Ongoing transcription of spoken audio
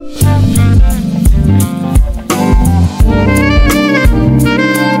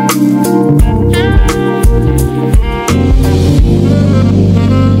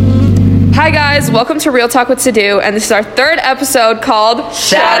welcome to Real Talk with Sadhu, and this is our third episode called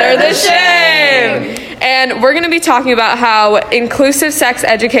Shatter the Shame. And we're going to be talking about how inclusive sex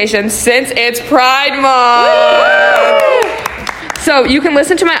education, since it's Pride Month. So you can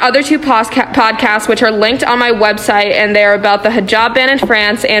listen to my other two podcasts, which are linked on my website, and they're about the hijab ban in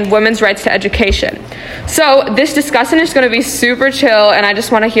France and women's rights to education. So this discussion is going to be super chill, and I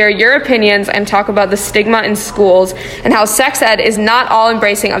just want to hear your opinions and talk about the stigma in schools and how sex ed is not all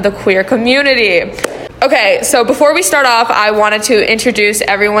embracing of the queer community. Okay, so before we start off, I wanted to introduce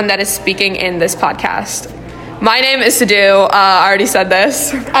everyone that is speaking in this podcast. My name is Sadhu. I already said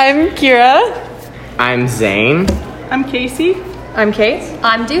this. I'm Kira. I'm Zane. I'm Casey. I'm Kate.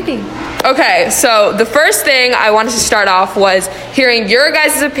 I'm Doopy. Okay, so the first thing I wanted to start off was hearing your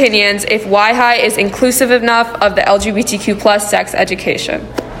guys' opinions if Y-High is inclusive enough of the LGBTQ plus sex education.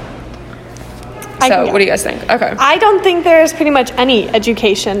 So what do you guys think? Okay. I don't think there's pretty much any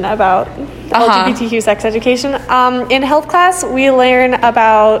education about LGBTQ sex education. In health class, we learn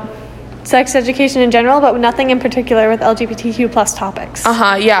about sex education in general, but nothing in particular with LGBTQ plus topics.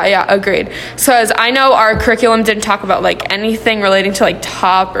 Yeah, agreed. So as I know, our curriculum didn't talk about like anything relating to like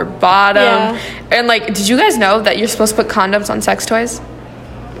top or bottom. Yeah. And like, did you guys know that you're supposed to put condoms on sex toys?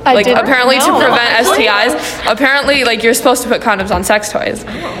 Apparently to prevent STIs. Apparently, like, you're supposed to put condoms on sex toys.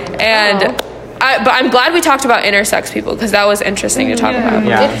 And but I'm glad we talked about intersex people, because that was interesting to talk about.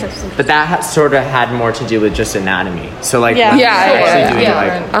 Yeah, but that sort of had more to do with just anatomy. So like, doing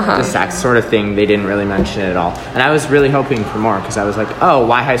the sex sort of thing, they didn't really mention it at all. And I was really hoping for more, because I was like, oh,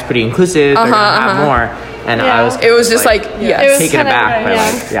 Y-High is pretty inclusive. They're gonna have more. And it was just like taken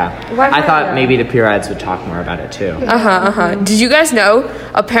aback. I thought maybe the peer-eds would talk more about it too. Did you guys know?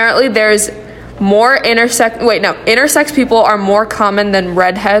 Apparently, there's more intersex people are more common than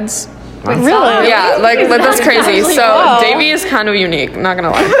redheads. Wait, really? Yeah, like that's crazy. So Davey is kind of unique, not gonna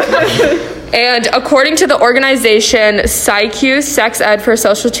lie. And according to the organization PsyQ Sex Ed for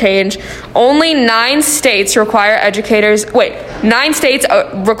Social Change, only 9 states require educators to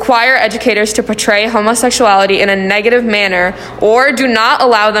portray homosexuality in a negative manner or do not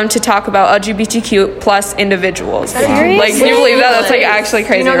allow them to talk about LGBTQ plus individuals. Seriously? Like, can you believe that? That's like actually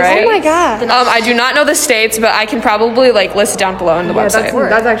crazy, right? Oh my god. I do not know the states, but I can probably like list down below in the website.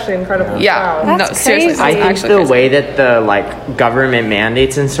 That's actually incredible. Yeah, wow. no, seriously. I think the way that the like government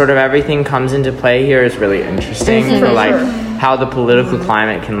mandates and sort of everything comes into play here is really interesting for like how the political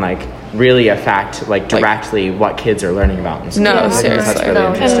climate can like really affect like directly what kids are learning about. Seriously. That's really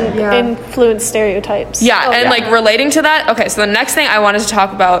interesting. And influence stereotypes. Relating to that, okay, so the next thing I wanted to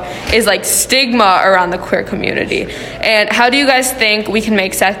talk about is like stigma around the queer community. And how do you guys think we can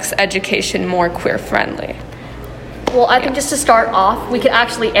make sex education more queer friendly? Well, I think just to start off, we could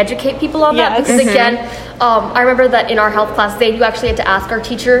actually educate people on that, because again, I remember that in our health class, you actually had to ask our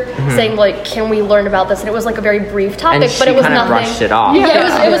teacher, saying like, "Can we learn about this?" And it was like a very brief topic, but it was nothing. Brushed it off.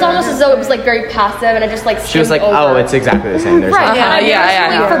 Yeah, it was almost as though it was like very passive, and it just like she was like, over. "Oh, it's exactly the same." There's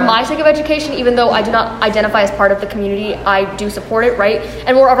right. For my sake of education, even though I do not identify as part of the community, I do support it, right?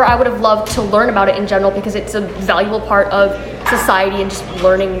 And moreover, I would have loved to learn about it in general, because it's a valuable part of society and just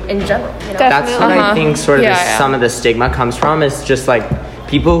learning in general. You know? That's what I think sort of some of the stigma comes from, is just like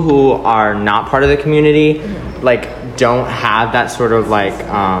people who are not part of the community like don't have that sort of like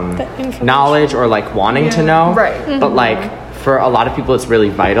knowledge or like wanting to know, right? But like for a lot of people it's really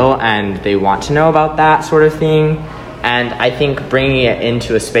vital and they want to know about that sort of thing. And I think bringing it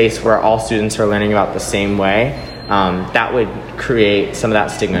into a space where all students are learning about the same way, that would create some of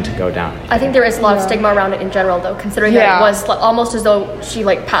that stigma to go down. I think there is a lot of stigma around it in general, though, considering that it was almost as though she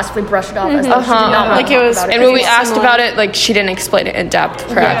like passively brushed it off as though she did not want to talk about it. And when we asked about it, like she didn't explain it in depth,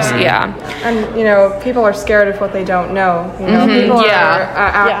 correct? Yeah. And you know, people are scared of what they don't know. You know, people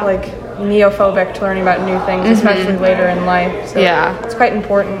are like neophobic to learning about new things, especially later in life. So it's quite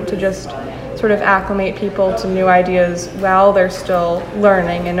important to just sort of acclimate people to new ideas while they're still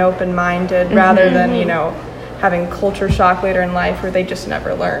learning and open-minded, rather than having culture shock later in life where they just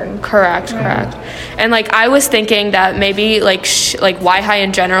never learn. Correct. And like I was thinking that maybe like Y-High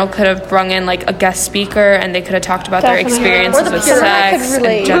in general could have brung in like a guest speaker, and they could have talked about their experiences with sex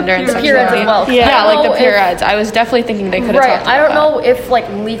and gender and sexuality. Like the peer-eds. I was definitely thinking they could have talked about I don't know if like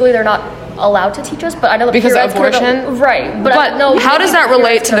legally they're not allowed to teach us, but I know the because of abortion. But I know how does that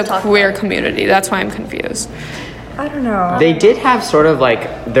relate to the queer community? That's why I'm confused. I don't know. They did have sort of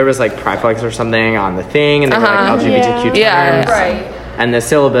like, there was like Pride flags or something on the thing, and they were like LGBTQ terms. Yeah. Right. And the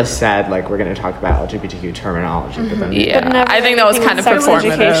syllabus said like, we're going to talk about LGBTQ terminology, but then I think that was kind of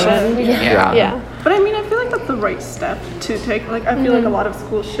performative. But I mean, I feel like that's the right step to take. Like, I feel like a lot of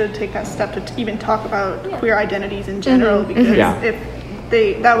schools should take that step to even talk about queer identities in general, because if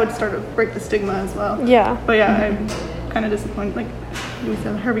that would sort of break the stigma as well. Yeah. But yeah, I'm kind of disappointed. Like we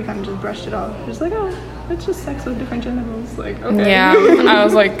said, Herbie kind of just brushed it off. Just like, oh, it's just sex with different genitals. Like, okay. Yeah. I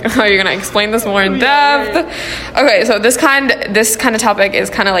was like, are you gonna explain this more in depth? Okay, so this kind of topic is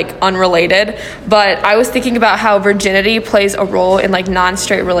kind of like unrelated, but I was thinking about how virginity plays a role in like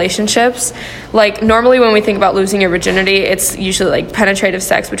non-straight relationships. Like normally when we think about losing your virginity, it's usually like penetrative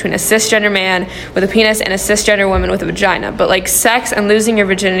sex between a cisgender man with a penis and a cisgender woman with a vagina. But like sex and losing your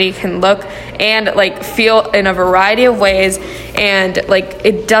virginity can look and like feel in a variety of ways, and like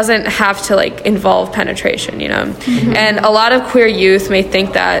it doesn't have to like involve penetration, you know. And a lot of queer youth may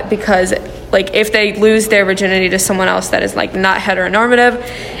think that because like if they lose their virginity to someone else that is like not heteronormative,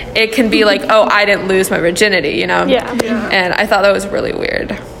 it can be like, oh, I didn't lose my virginity, you know. And I thought that was really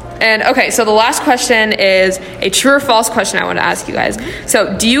weird. And okay, so the last question is a true or false question I want to ask you guys.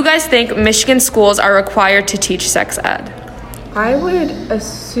 So do you guys think Michigan schools are required to teach sex ed? I would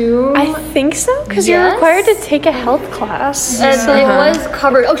assume. I think so, because you're required to take a health class. And it was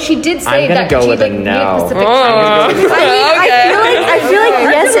covered. Oh, she did say I'm gonna that go she with like a made no. specific I feel like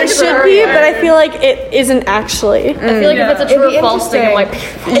yes, it should be, but I feel like it isn't actually. I feel like if it's a true or false thing, I'm like,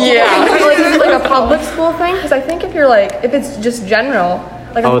 like a public school thing, because I think if it's just general,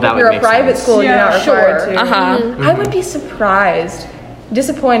 like if you're a private school, you're not required to. I would be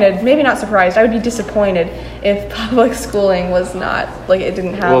disappointed, maybe not surprised, I would be disappointed if public schooling was not, like it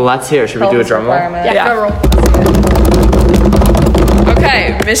didn't have. Well, let's hear it. Should we do a drum roll? Yeah.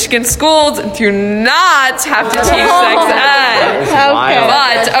 Okay, Michigan schools do not have to teach sex ed.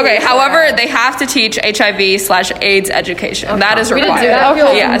 But, okay, however, they have to teach HIV/AIDS education. That is required.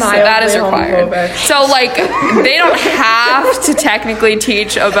 Yes, that is required. So, like, they don't have to technically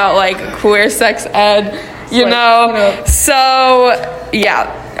teach about, like, queer sex ed, you know? So,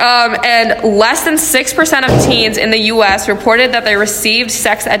 yeah. And less than 6% of teens in the U.S. reported that they received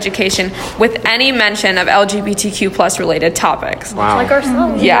sex education with any mention of LGBTQ plus related topics. Wow. like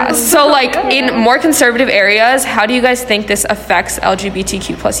ourselves. Yeah. So, like, in more conservative areas, how do you guys think this affects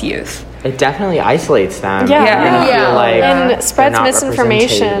LGBTQ plus youth? It definitely isolates them. Yeah. They feel like And spreads they're not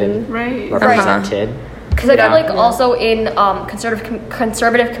misinformation. represented. Because I feel like also in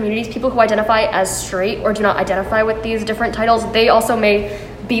conservative communities, people who identify as straight or do not identify with these different titles, they also may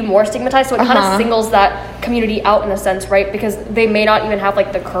be more stigmatized. So it kind of singles that community out in a sense, right? Because they may not even have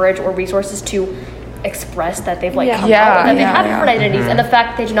like the courage or resources to express that they've like come out, that they have different identities, and the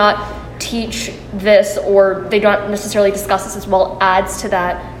fact that they do not teach this or they don't necessarily discuss this as well adds to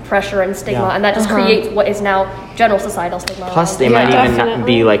that pressure and stigma, and that just creates what is now general societal stigma. Plus, they might even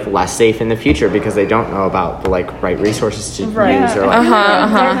be like less safe in the future because they don't know about the like right resources to use or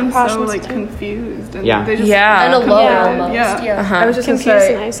like. They're so like confused and they just and alone almost. I was just gonna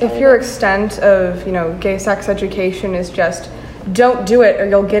say, if your extent of gay sex education is just don't do it or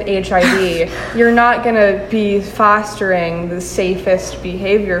you'll get HIV, you're not gonna be fostering the safest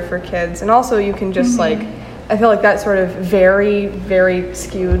behavior for kids, and also you can just like. I feel like that sort of very, very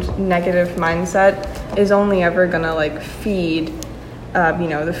skewed negative mindset is only ever gonna like feed,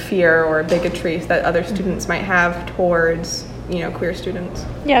 the fear or bigotry that other students might have towards, queer students.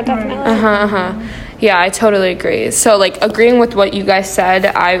 Yeah, definitely. Yeah, I totally agree. So, like, agreeing with what you guys said,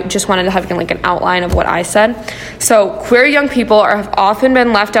 I just wanted to have like an outline of what I said. So, queer young people have often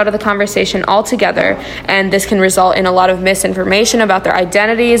been left out of the conversation altogether, and this can result in a lot of misinformation about their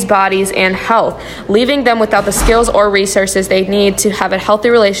identities, bodies, and health, leaving them without the skills or resources they need to have a healthy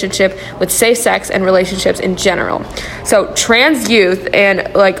relationship with safe sex and relationships in general. So, trans youth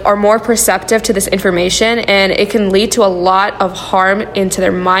are more perceptive to this information, and it can lead to a lot of harm into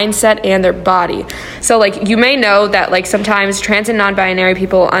their mindset and their body. So, like, you may know that, like, sometimes trans and non-binary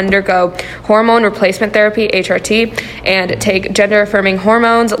people undergo hormone replacement therapy, HRT, and take gender-affirming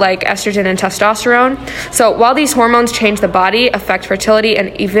hormones like estrogen and testosterone. So, while these hormones change the body, affect fertility,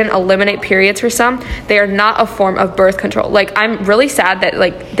 and even eliminate periods for some, they are not a form of birth control. Like, I'm really sad that,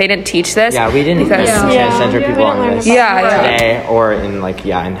 like, they didn't teach this. Yeah, we didn't teach transgender people on this today or in,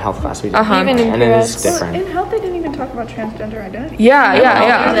 in health class. We did. Even in and then it's different. In health, they didn't even talk about transgender identity.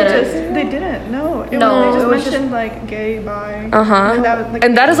 They didn't. No. They just mentioned like gay, bi.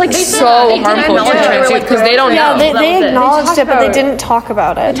 And that is like so harmful to trans youth because they don't know. They acknowledged it, but they didn't talk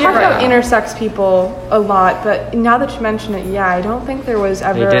about it. Talk about intersex people a lot, but now that you mention it, I don't think there was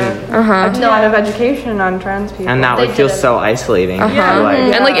ever a ton of education on trans people. And that would feel so isolating.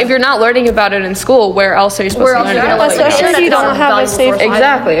 And like if you're not learning about it in school, where else are you supposed to learn about it? Especially if you don't have a safe.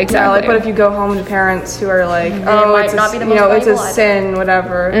 Exactly. Yeah, like what if you go home to parents who are like, it's a sin,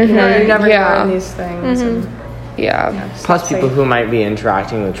 whatever. You never learn these things. Plus people who might be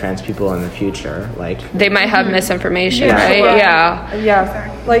interacting with trans people in the future, like they might have misinformation, right?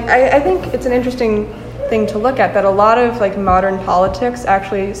 Like I think it's an interesting thing to look at that a lot of like modern politics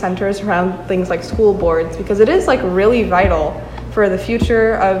actually centers around things like school boards, because it is like really vital for the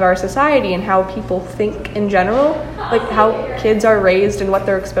future of our society and how people think in general, like how kids are raised and what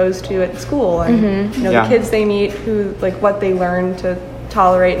they're exposed to at school, and the kids they meet, who like what they learn to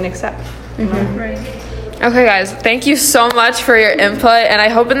tolerate and accept. Right. Okay, guys, thank you so much for your input, and I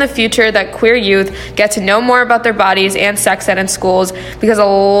hope in the future that queer youth get to know more about their bodies and sex ed in schools, because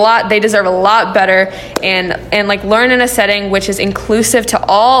they deserve a lot better, and like learn in a setting which is inclusive to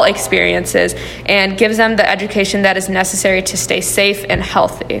all experiences and gives them the education that is necessary to stay safe and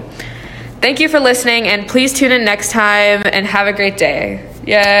healthy. Thank you for listening, and please tune in next time, and have a great day.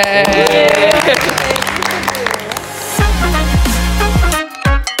 Yay!